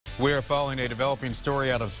We are following a developing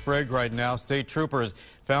story out of Sprague right now. State troopers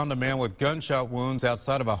found a man with gunshot wounds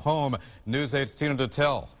outside of a home. News 8's Tina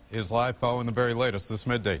Detel is live following the very latest this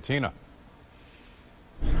midday. Tina.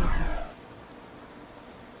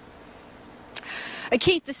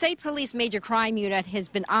 Keith, the state police major crime unit has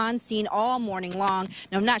been on scene all morning long.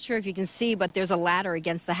 Now, I'm not sure if you can see, but there's a ladder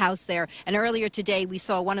against the house there. And earlier today, we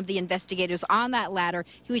saw one of the investigators on that ladder.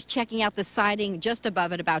 He was checking out the siding just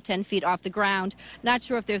above it, about 10 feet off the ground. Not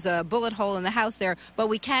sure if there's a bullet hole in the house there, but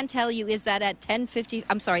we can tell you is that at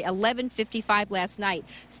 11:55 last night,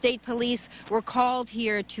 state police were called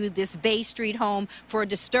here to this Bay Street home for a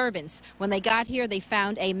disturbance. When they got here, they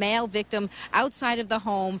found a male victim outside of the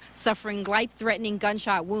home suffering life-threatening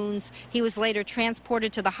gunshot wounds. He was later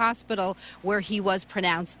transported to the hospital where he was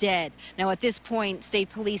pronounced dead. Now, at this point,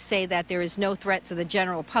 state police say that there is no threat to the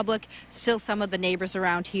general public. Still, some of the neighbors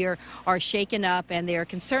around here are shaken up and they're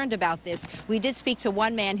concerned about this. We did speak to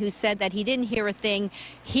one man who said that he didn't hear a thing.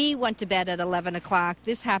 He went to bed at 11 o'clock.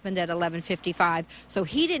 This happened at 11:55, so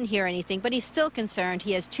he didn't hear anything, but he's still concerned.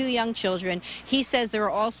 He has two young children. He says there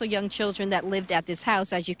are also young children that lived at this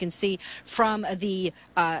house, as you can see from the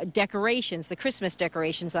decorations, the Christmas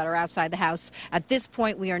decorations that are outside the house. At this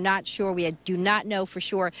point, we are not sure. We do not know for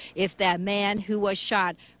sure if that man who was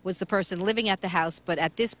shot was the person living at the house, but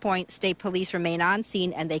at this point, state police remain on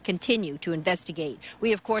scene and they continue to investigate.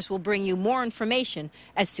 We, of course, will bring you more information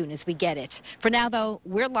as soon as we get it. For now, though,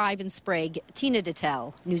 we're live in Sprague. Tina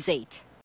Detel, News 8.